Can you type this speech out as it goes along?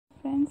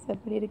Friends,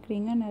 எப்படி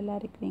இருக்கிறீங்க? நல்லா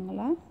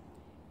இருக்கிறீங்களா?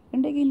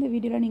 இன்றைக்கு இந்த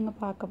வீடியோவில் நீங்கள்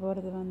பார்க்க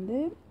போகிறது வந்து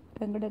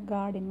எங்களோட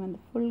கார்டன் வந்து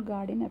ஃபுல்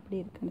கார்டன் எப்படி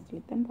இருக்குன்னு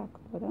சொல்லித்தான்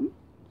பார்க்க போகிறோம்.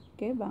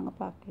 ஓகே, வாங்க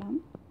பார்க்கலாம்.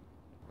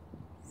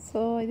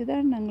 ஸோ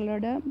இதுதான்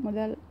எங்களோட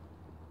முதல்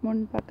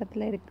முன்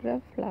பக்கத்தில் இருக்கிற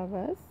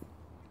ஃப்ளவர்ஸ்.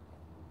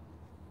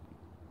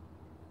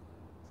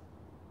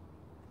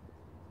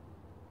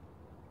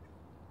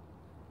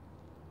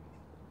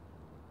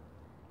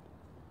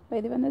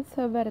 இது வந்து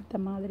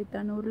செவ்வரத்தை மாதிரி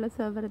தான், ஊரில்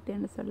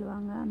செவ்வரத்தைன்னு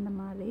சொல்லுவாங்க, அந்த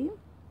மாதிரி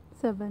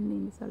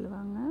செவ்வந்தின்னு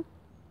சொல்லுவாங்க.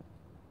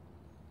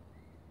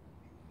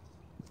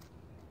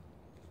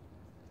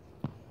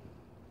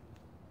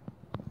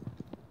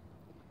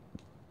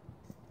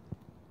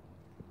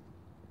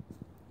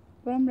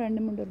 அப்புறம்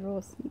 2-3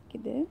 ரோஸ்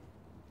நிற்குது.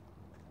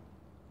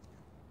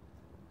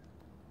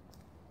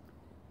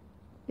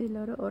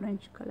 இதில் ஒரு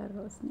ஆரஞ்சு கலர்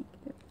ரோஸ்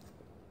நிற்குது.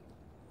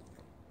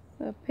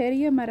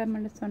 பெரிய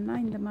மரம்னு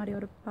சொன்னால் இந்த மாதிரி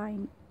ஒரு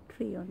பைன்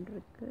ட்ரீ ஒன்று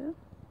இருக்குது.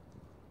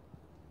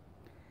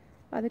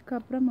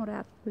 அதுக்கப்புறம் ஒரு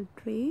ஆப்பிள்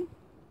ட்ரீ,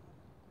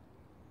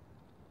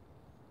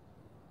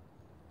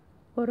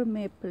 ஒரு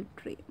மேப்பிள்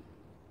ட்ரீ.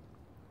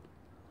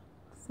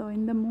 ஸோ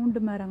இந்த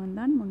 3 மரம்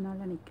தான்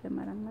முன்னால் நிற்கிற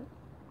மரங்கள்.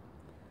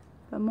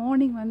 இப்போ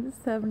மார்னிங் வந்து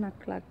 7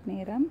 o'clock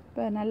நேரம்.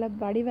 இப்போ நல்ல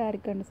வடிவாக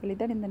இருக்குன்னு சொல்லி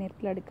தான் இந்த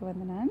நேரத்தில் எடுக்க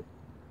வந்தேன் நான்.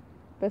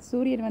 இப்போ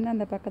சூரியன் வந்து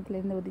அந்த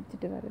பக்கத்துலேருந்து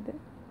உதிச்சிட்டு வருது.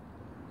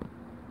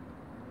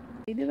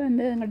 இது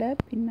வந்து எங்களோட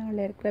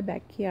பின்னால் இருக்கிற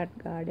பேக்யார்ட்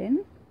கார்டன்.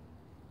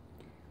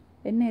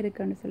 என்ன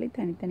இருக்குன்னு சொல்லி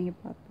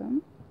தனித்தனியாக பார்ப்போம்.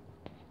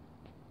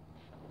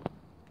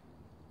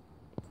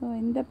 ஸோ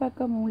இந்த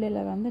பக்கம்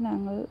மூலையில் வந்து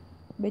நாங்கள்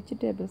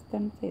வெஜிடபிள்ஸ்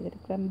தான்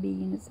செய்திருக்கிறோம்,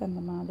 பீன்ஸ் அந்த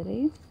மாதிரி.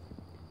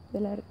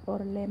 இதில்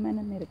ஒரு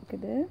லெமனும்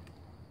இருக்குது.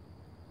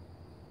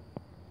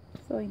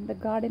 ஸோ இந்த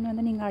கார்டன்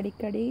வந்து நீங்கள்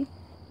அடிக்கடி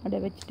அந்த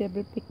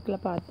வெஜிடபிள்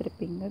பிக்கில்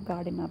பார்த்துருப்பீங்க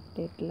கார்டன்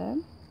அப்டேட்டில்.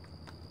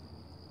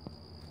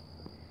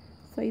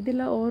 ஸோ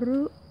இதில் ஒரு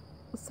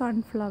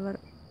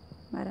சன்ஃப்ளவர்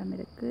மரம்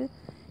இருக்குது.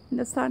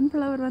 இந்த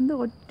சன்ஃப்ளவர் வந்து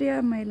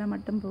ஒற்றைமையில்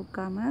மட்டும்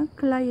பூக்காமல்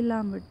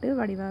கிளையெல்லாம் விட்டு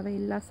வடிவாக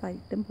எல்லா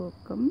சைட்டும்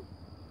பூக்கும்.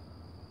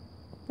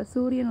 இப்போ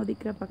சூரியன்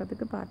உதிக்கிற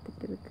பக்கத்துக்கு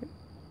பார்த்துட்டு இருக்கு.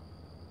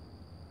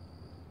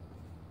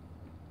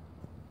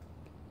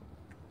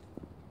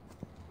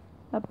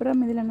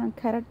 அப்புறம் இதில் நான்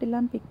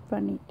கேரட்டெல்லாம் பிக்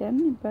பண்ணிட்டேன்.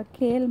 இப்போ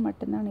கேல்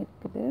மட்டும்தான்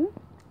இருக்குது.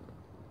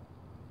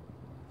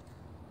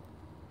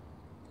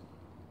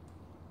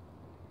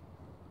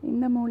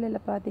 இந்த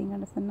மூலையில்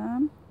பார்த்தீங்கன்னு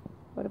சொன்னால்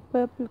ஒரு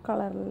பர்பிள்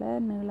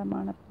கலரில்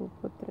நீளமான பூ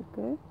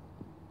பூத்துருக்கு.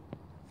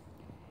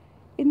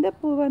 இந்த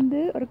பூ வந்து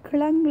ஒரு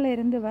கிழங்குல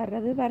இருந்து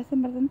வர்றது,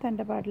 வருஷம் வருஷம்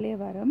தண்டபாட்டிலே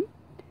வரும்.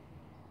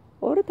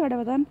 ஒரு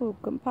தடவை தான்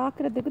பூக்கும்.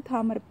 பார்க்குறதுக்கு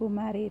தாமரைப்பூ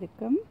மாதிரி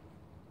இருக்கும்.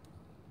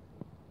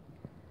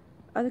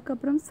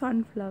 அதுக்கப்புறம்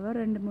சன்ஃப்ளவர்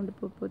 2-3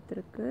 பூ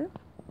பூத்துருக்கு.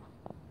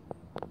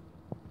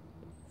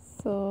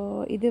 ஸோ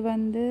இது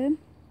வந்து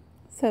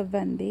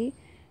செவ்வந்தி.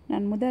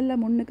 நான் முதல்ல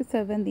முன்னுக்கு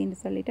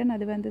செவ்வந்தின்னு சொல்லிட்டேன்.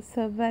 அது வந்து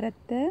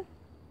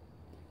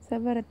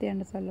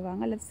செவ்வரத்தின்னு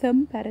சொல்லுவாங்க, அல்லது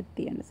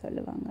செம்பருத்தின்னு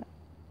சொல்லுவாங்க.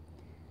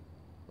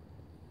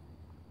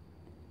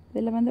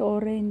 இதில் வந்து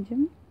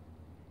ஆரஞ்சும்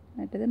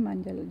மற்றது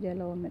மஞ்சள்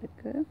ஜெலவும்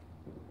இருக்குது.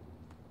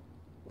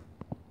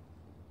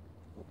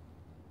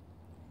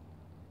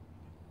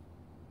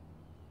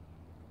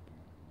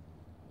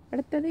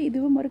 அடுத்தது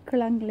இதுவும் ஒரு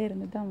கிழங்குல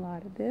இருந்து தான்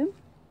வருது.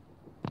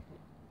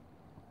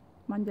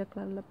 மஞ்சள்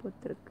கலரில்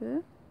பூத்துருக்கு.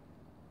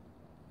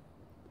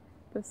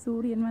 இப்போ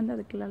சூரியன் வந்து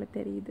அதுக்குள்ளால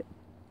தெரியுது.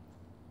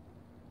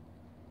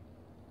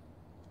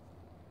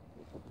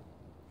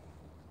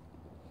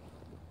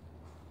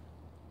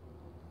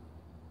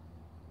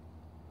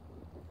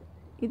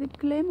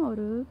 இதுக்குள்ளேயும்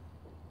ஒரு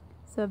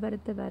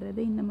செவ்வரத்தை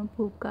வர்றது இன்னமும்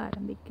பூக்க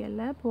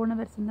ஆரம்பிக்கலை. போன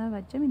வருஷம் தான்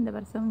வச்சோம், இந்த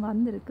வருஷம்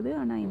வந்துருக்குது,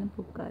 ஆனால் இன்னும்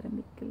பூக்க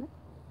ஆரம்பிக்கலை.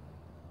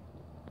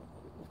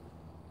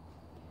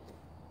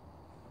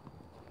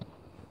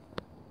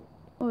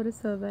 ஒரு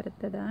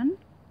செவ்வரத்தை தான்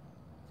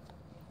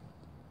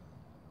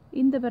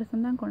இந்த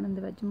வருஷம் தான் கொண்டு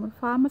வந்து வச்சோம். ஒரு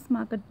ஃபார்மர்ஸ்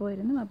மார்க்கெட்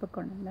போயிருந்தோம், அப்போ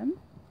கொண்டு வந்தோம்.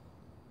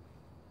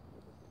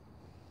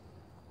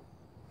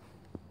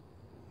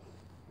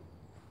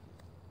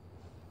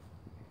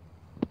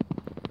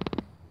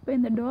 இப்போ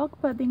இந்த டாக்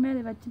பார்த்திங்கன்னா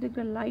இதை வச்சுட்டு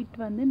இருக்கிற லைட்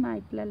வந்து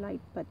நைட்டில்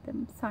லைட்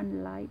பற்றும்,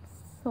 சன்லைட்,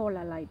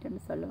 சோலார்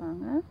லைட்டுன்னு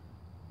சொல்லுவாங்க.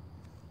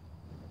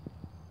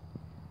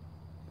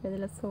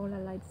 இதில்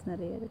சோலார் லைட்ஸ்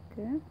நிறைய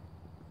இருக்குது.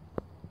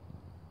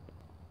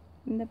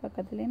 இந்த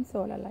பக்கத்துலேயும்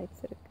சோலார்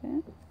லைட்ஸ் இருக்குது.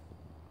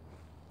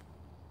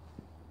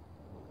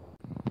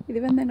 இது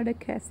வந்து எங்களோட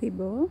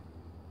கேசிபோ.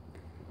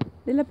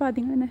 இதில்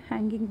பார்த்தீங்கன்னா இந்த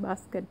ஹேங்கிங்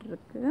பாஸ்கெட்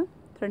இருக்குது,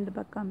 2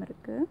 பக்கம்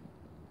இருக்குது.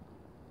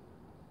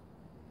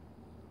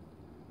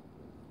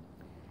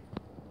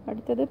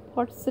 அடுத்தது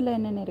பாட்ஸில்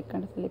என்னென்ன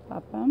இருக்குன்னு சொல்லி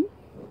பார்ப்போம்.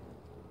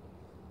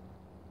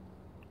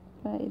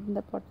 இப்போ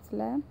இந்த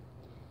பாட்ஸில்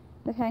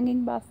இந்த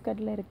ஹேங்கிங்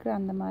பாஸ்கெட்டில் இருக்கிற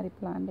அந்த மாதிரி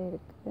பிளான்ட்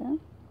இருக்குது.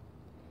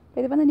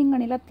 இது வந்து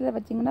நீங்கள் நிலத்தில்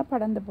வச்சிங்கன்னா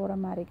படந்து போகிற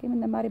மாதிரி இருக்கும்.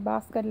 இந்த மாதிரி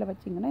பாஸ்கெட்டில்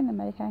வச்சிங்கன்னா இந்த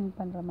மாதிரி ஹேங்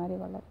பண்ணுற மாதிரி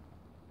வளரும்.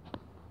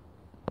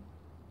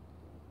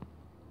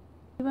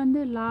 இது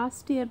வந்து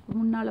லாஸ்ட் இயர்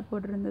முன்னால்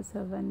போட்டிருந்த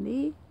செவ்வந்தி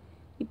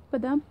இப்போ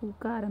தான்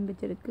பூக்க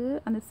ஆரம்பிச்சிருக்கு.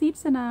 அந்த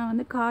சீட்ஸை நான்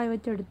வந்து காய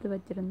வச்சு எடுத்து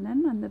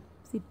வச்சுருந்தேன். அந்த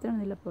சீட்ஸை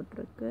இதில்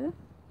போட்டிருக்கு.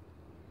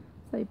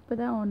 ஸோ இப்போ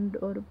தான்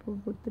ஒரு பூ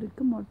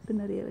பூத்திருக்கு, மொட்டு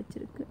நிறைய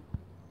வச்சுருக்கு.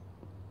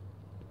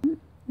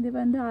 இது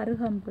வந்து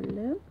அருகம்புல்.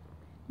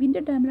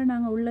 வின்டர் டைமில்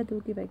நாங்கள் உள்ளே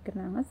தூக்கி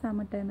வைக்கிறாங்க,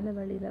 சம்மர் டைமில்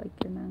வெளியில்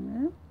வைக்கிறாங்க.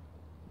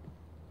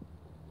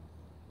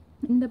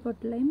 இந்த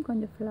பொட்டிலையும்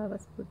கொஞ்சம்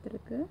ஃப்ளவர்ஸ்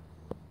பூத்திருக்கு.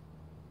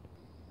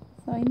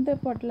 ஸோ இந்த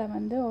பொட்டில்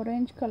வந்து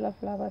ஆரஞ்சு கலர்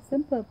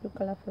ஃப்ளவர்ஸும் பர்பிள்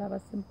கலர்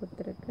ஃப்ளவர்ஸும்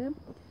பூத்திருக்கு.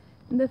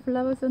 இந்த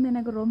ஃப்ளவர்ஸ் வந்து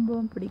எனக்கு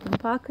ரொம்பவும்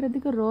பிடிக்கும்.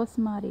 பார்க்குறதுக்கு ரோஸ்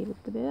மாதிரி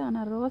இருக்குது,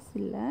 ஆனால் ரோஸ்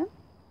இல்லை,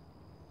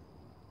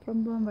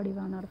 ரொம்பவும்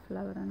வடிவான ஒரு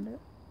ஃப்ளவர் உண்டு.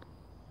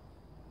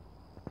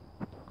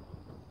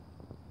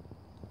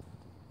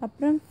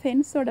 அப்புறம்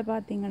ஃபென்ஸோட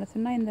பார்த்தீங்கன்னு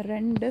சொன்னால் இந்த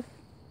 2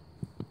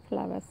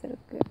 ஃப்ளவர்ஸ்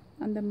இருக்குது.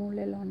 அந்த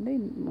மூலையில் உண்டு,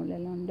 இந்த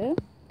மூலையில் உண்டு.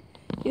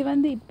 இது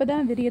வந்து இப்போ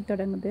தான் விரிய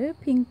தொடங்குது.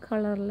 பிங்க்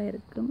கலரில்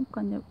இருக்கும்,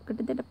 கொஞ்சம்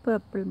கிட்டத்தட்ட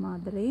பர்பிள்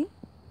மாதிரி,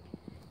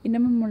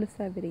 இன்னமும்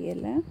முழுசாக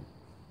விரியலை.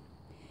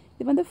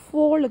 இது வந்து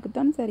ஃபோலுக்கு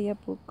தான்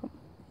சரியாக பூக்கும்,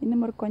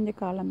 இன்னும் ஒரு கொஞ்சம்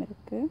காலம்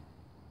இருக்குது.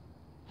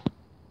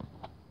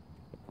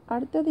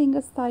 அடுத்தது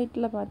இங்கே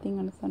சைட்டில்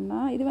பார்த்தீங்கன்னு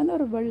சொன்னால் இது வந்து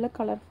ஒரு வெள்ளை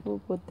கலர் பூ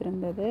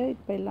பூத்திருந்தது,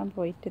 இப்போ எல்லாம்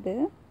போயிட்டுது.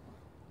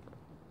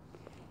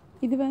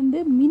 இது வந்து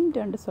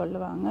மின்ட்ன்னு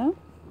சொல்லுவாங்க.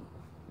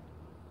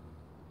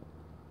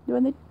 இது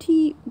வந்து டீ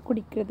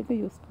குடிக்கிறதுக்கு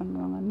யூஸ்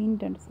பண்ணுவாங்க,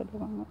 மின்ட்ன்னு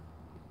சொல்லுவாங்க.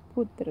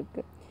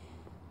 பூத்திருக்கு.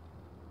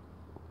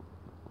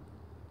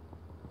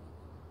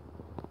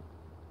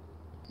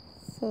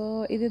 ஸோ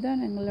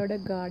இதுதான் எங்களோட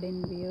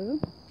கார்டன் வியூ.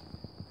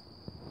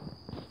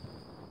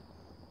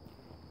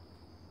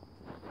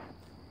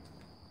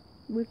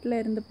 வீட்டில்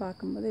இருந்து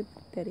பார்க்கும்போது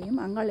தெரியும்,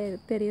 அங்காலே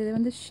தெரியுது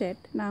வந்து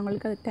ஷெட். நான்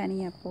உங்களுக்கு அது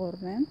தனியாக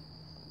போடுறேன்.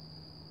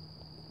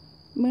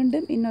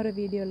 மீண்டும் இன்னொரு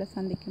வீடியோவில்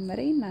சந்திக்கும்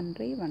வரை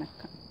நன்றி,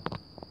 வணக்கம்.